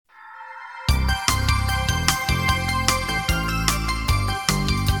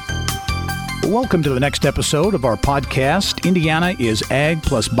Welcome to the next episode of our podcast, Indiana is Ag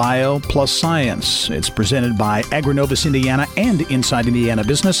plus Bio plus Science. It's presented by Agronovus Indiana and Inside Indiana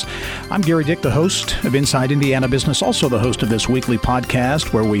Business. I'm Gerry Dick, the host of Inside Indiana Business, also the host of this weekly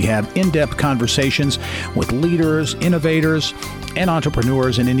podcast where we have in-depth conversations with leaders, innovators, and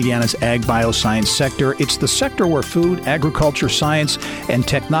entrepreneurs in Indiana's ag bioscience sector. It's the sector where food, agriculture, science, and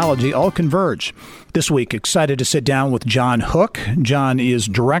technology all converge. This week, excited to sit down with John Hoek. John is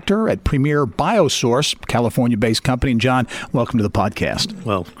director at Premier Biosource, California-based company. And John, welcome to the podcast.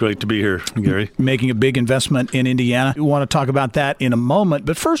 Well, great to be here, Gerry. Making a big investment in Indiana. We want to talk about that in a moment.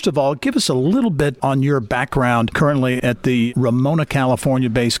 But first of all, give us a little bit on your background currently at the Ramona,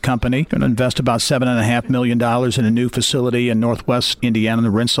 California-based company. You're going to invest about $7.5 million in a new facility in northwest Indiana, in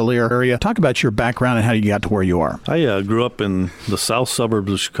the Rensselaer area. Talk about your background and how you got to where you are. I grew up in the south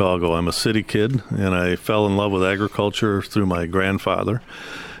suburbs of Chicago. I'm a city kid, and I fell in love with agriculture through my grandfather.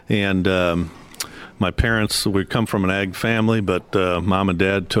 And my parents, we come from an ag family, but mom and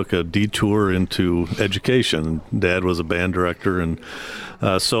dad took a detour into education. Dad was a band director, and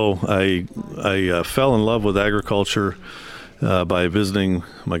so I fell in love with agriculture by visiting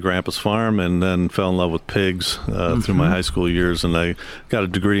my grandpa's farm, and then fell in love with pigs through my high school years. And I got a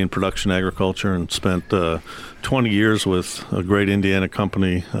degree in production agriculture and spent 20 years with a great Indiana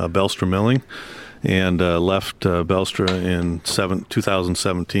company, Belstra Milling, and left Belstra in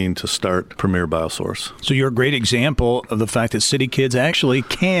 2017 to start Premier Biosource. So you're a great example of the fact that city kids actually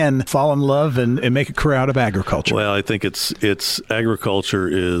can fall in love and make a career out of agriculture. Well, I think it's agriculture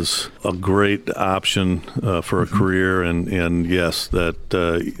is a great option for a career, and yes, that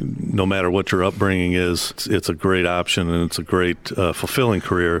no matter what your upbringing is, it's a great option, and it's a great fulfilling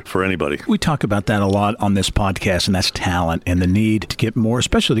career for anybody. We talk about that a lot on this podcast, and that's talent and the need to get more,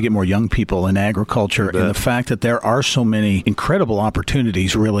 especially to get more young people in agriculture. And the fact that there are so many incredible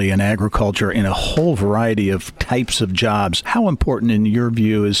opportunities really in agriculture in a whole variety of types of jobs. How important in your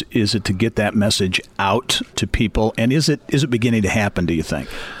view is it to get that message out to people? And is it beginning to happen, do you think?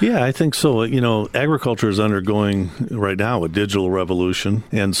 Yeah, I think so. You know, agriculture is undergoing right now a digital revolution.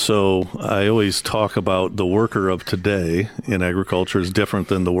 And so I always talk about the worker of today in agriculture is different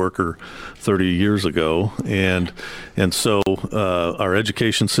than the worker 30 years ago. And so our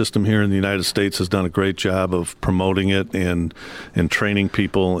education system here in the United States has done a great job of promoting it and training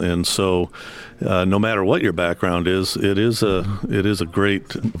people. And so no matter what your background is, it is a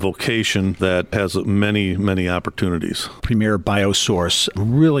great vocation that has many opportunities. Premier Biosource,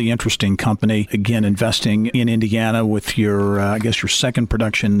 really interesting company. Again, investing in Indiana with your, your second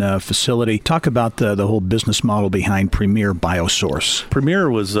production facility. Talk about the whole business model behind Premier Biosource.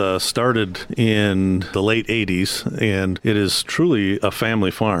 Premier was started in the late 80s, and it is truly a family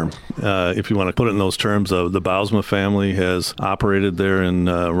farm. If you want to put it in those terms, the Bausma family has operated there in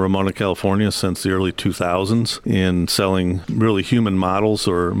Ramona, California since the early 2000s in selling really human models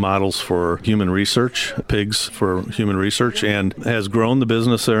or models for human research, pigs for human research, and has grown the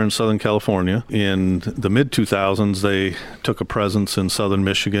business there in Southern California. In the mid-2000s, they took a presence in southern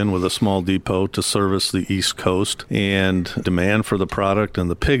Michigan with a small depot to service the East Coast, and demand for the product and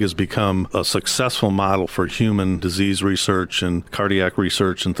the pig has become a successful model for human disease research and cardiac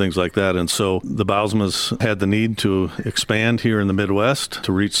research and things like that. And so the Bausmas had the need to expand here in the Midwest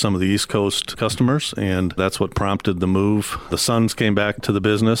to reach some of the East Coast customers, and that's what prompted the move. The sons came back to the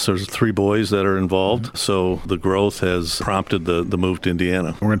business. There's 3 boys that are involved, so the growth has prompted the move to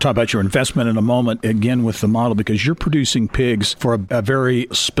Indiana. We're going to talk about your investment in a moment, again with the model, because you're producing pigs for a very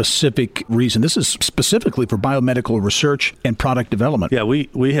specific reason. This is specifically for biomedical research and product development. Yeah,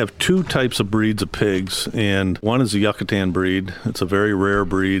 we have 2 types of breeds of pigs, and one is the Yucatan breed. It's a very rare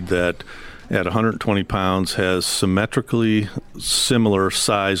breed that at 120 pounds has symmetrically similar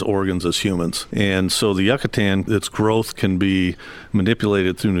size organs as humans. And so the Yucatan, its growth can be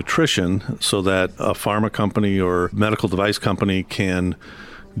manipulated through nutrition so that a pharma company or medical device company can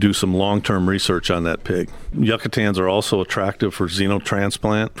do some long-term research on that pig. Yucatans are also attractive for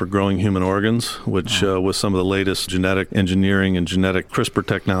xenotransplant, for growing human organs, which with some of the latest genetic engineering and genetic CRISPR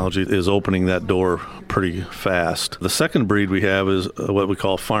technology is opening that door pretty fast. The second breed we have is what we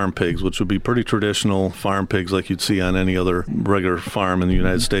call farm pigs, which would be pretty traditional farm pigs like you'd see on any other regular farm in the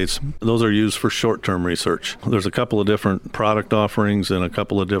United States. Those are used for short-term research. There's a couple of different product offerings and a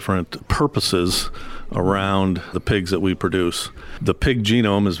couple of different purposes around the pigs that we produce. The pig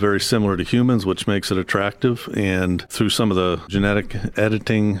genome is very similar to humans, which makes it attractive, and through some of the genetic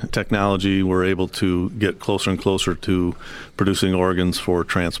editing technology, we're able to get closer and closer to producing organs for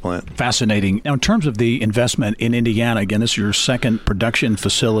transplant. Fascinating. Now, in terms of the investment in Indiana, again, this is your second production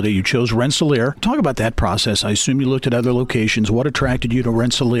facility. You chose Rensselaer. Talk about that process. I assume you looked at other locations. What attracted you to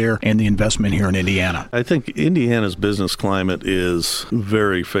Rensselaer and the investment here in Indiana? I think Indiana's business climate is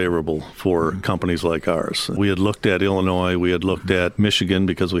very favorable for companies like ours. We had looked at Illinois. We had looked at Michigan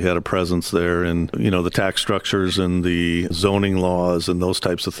because we had a presence there. And, the tax structures and the zoning laws and those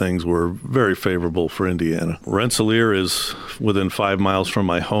types of things were very favorable for Indiana. Rensselaer is within 5 miles from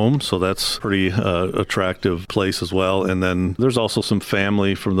my home, so that's a pretty attractive place as well. And then there's also some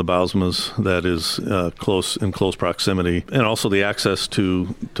family from the Bausmas that is in close proximity, and also the access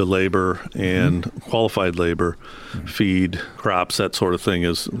to labor and qualified labor, feed, crops, that sort of thing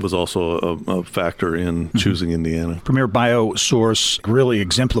was also a factor in choosing Indiana. Premier Biosource really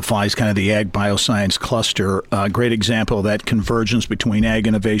exemplifies kind of the ag bioscience cluster. A great example of that convergence between ag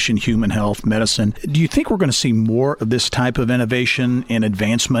innovation, human health, medicine. Do you think we're going to see more of this type of innovation and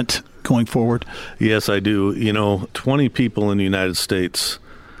advancement going forward? Yes, I do. 20 people in the United States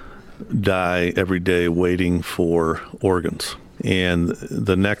die every day waiting for organs. And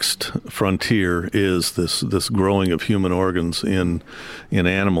the next frontier is this growing of human organs in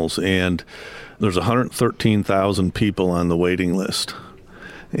animals. And there's 113,000 people on the waiting list.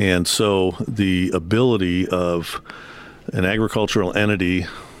 And so the ability of an agricultural entity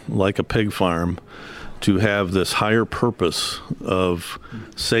like a pig farm to have this higher purpose of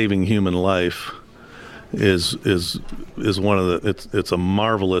saving human life is one of it's a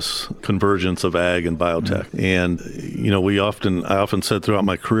marvelous convergence of ag and biotech. And I often said throughout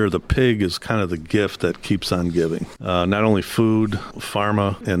my career, the pig is kind of the gift that keeps on giving. Not only food,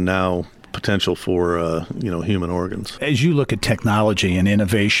 pharma, and now potential for human organs. As you look at technology and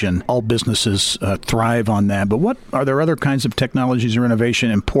innovation, all businesses thrive on that. But what are there other kinds of technologies or innovation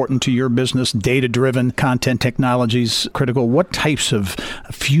important to your business? Data-driven content technologies critical. What types of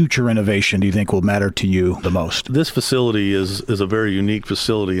future innovation do you think will matter to you the most? This facility is a very unique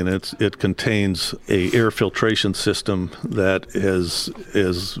facility, and it contains a air filtration system that is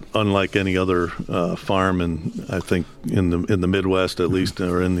unlike any other farm, and I think in the Midwest at least,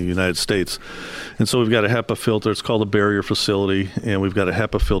 or in the United States. And so we've got a HEPA filter. It's called a barrier facility, and we've got a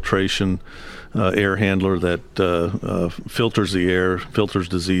HEPA filtration air handler that filters the air, filters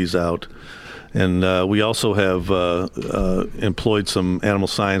disease out. And we also have employed some animal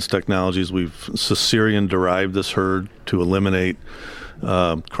science technologies. We've cesarean-derived this herd to eliminate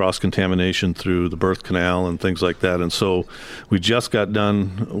cross-contamination through the birth canal and things like that. And so we just got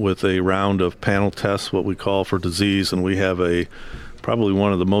done with a round of panel tests, what we call for disease, and we have probably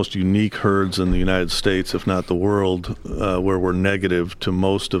one of the most unique herds in the United States, if not the world, where we're negative to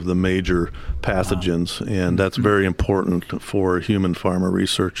most of the major pathogens. Wow. And that's very important for human pharma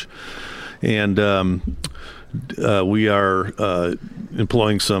research. And we are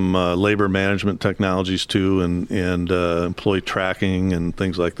employing some labor management technologies too, and employee tracking and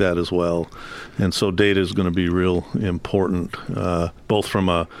things like that as well. And so data is going to be real important, both from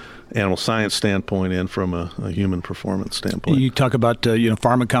a animal science standpoint and from a human performance standpoint. You talk about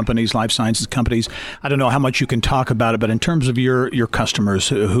pharma companies, life sciences companies. I don't know how much you can talk about it, but in terms of your customers,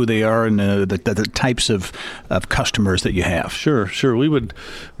 who they are, and the types of customers that you have. Sure.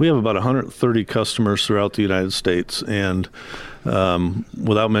 We have about 130 customers throughout the United States, and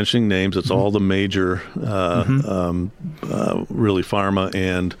without mentioning names, it's all the major, really pharma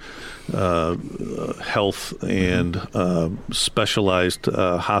and health and specialized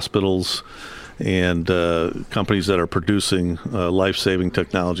hospitals and companies that are producing life-saving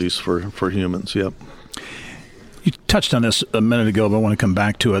technologies for humans. Yep. You touched on this a minute ago, but I want to come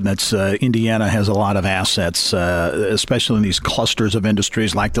back to it. And that's Indiana has a lot of assets, especially in these clusters of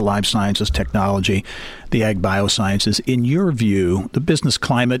industries like the life sciences, technology, the ag biosciences. In your view, the business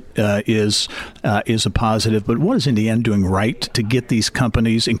climate is a positive, but what is Indiana doing right to get these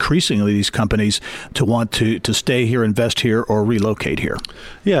companies, increasingly these companies, to want to stay here, invest here, or relocate here?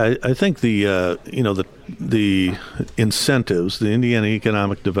 Yeah, I think the incentives, the Indiana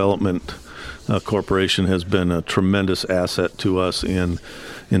Economic Development Corporation has been a tremendous asset to us in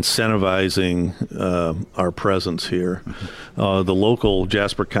incentivizing our presence here. The local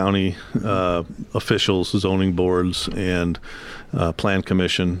Jasper County officials, zoning boards, and Plan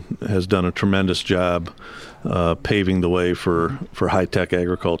Commission has done a tremendous job paving the way for high-tech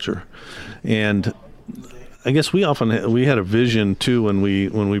agriculture. And I guess we had a vision too when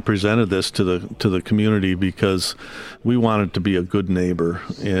we presented this to the community, because we wanted to be a good neighbor,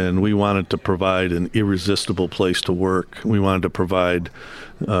 and we wanted to provide an irresistible place to work. We wanted to provide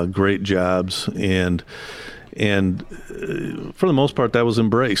great jobs, and And for the most part, that was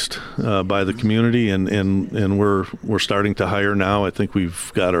embraced by the community, and we're starting to hire now. I think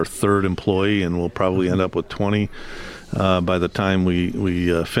we've got our third employee, and we'll probably end up with 20 by the time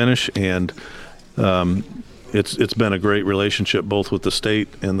we finish. And it's been a great relationship both with the state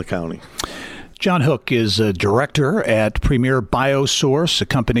and the county. John Hoek is a director at Premier Biosource, a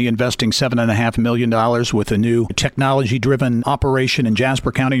company investing $7.5 million with a new technology-driven operation in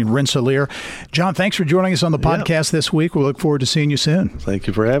Jasper County and Rensselaer. John, thanks for joining us on the podcast this week. We'll look forward to seeing you soon. Thank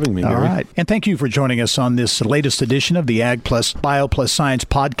you for having me, Gerry. All right. And thank you for joining us on this latest edition of the Ag Plus Bio Plus Science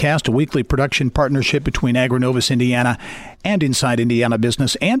podcast, a weekly production partnership between AgriNovus Indiana and Inside Indiana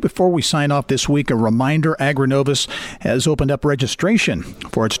Business. And before we sign off this week, a reminder, AgriNovus has opened up registration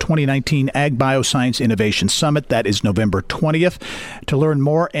for its 2019 Ag Bioscience Innovation Summit. That is November 20th. To learn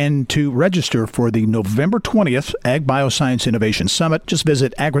more and to register for the November 20th Ag Bioscience Innovation Summit, just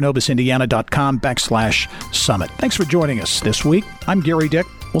visit agrinovusindiana.com/summit. Thanks for joining us this week. I'm Gerry Dick.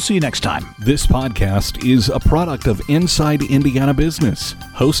 We'll see you next time. This podcast is a product of Inside Indiana Business,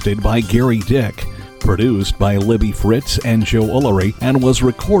 hosted by Gerry Dick. Produced by Libby Fritz and Joe Ullery, and was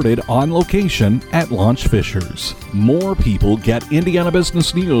recorded on location at Launch Fishers. More people get Indiana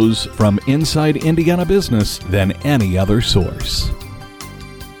business news from Inside Indiana Business than any other source.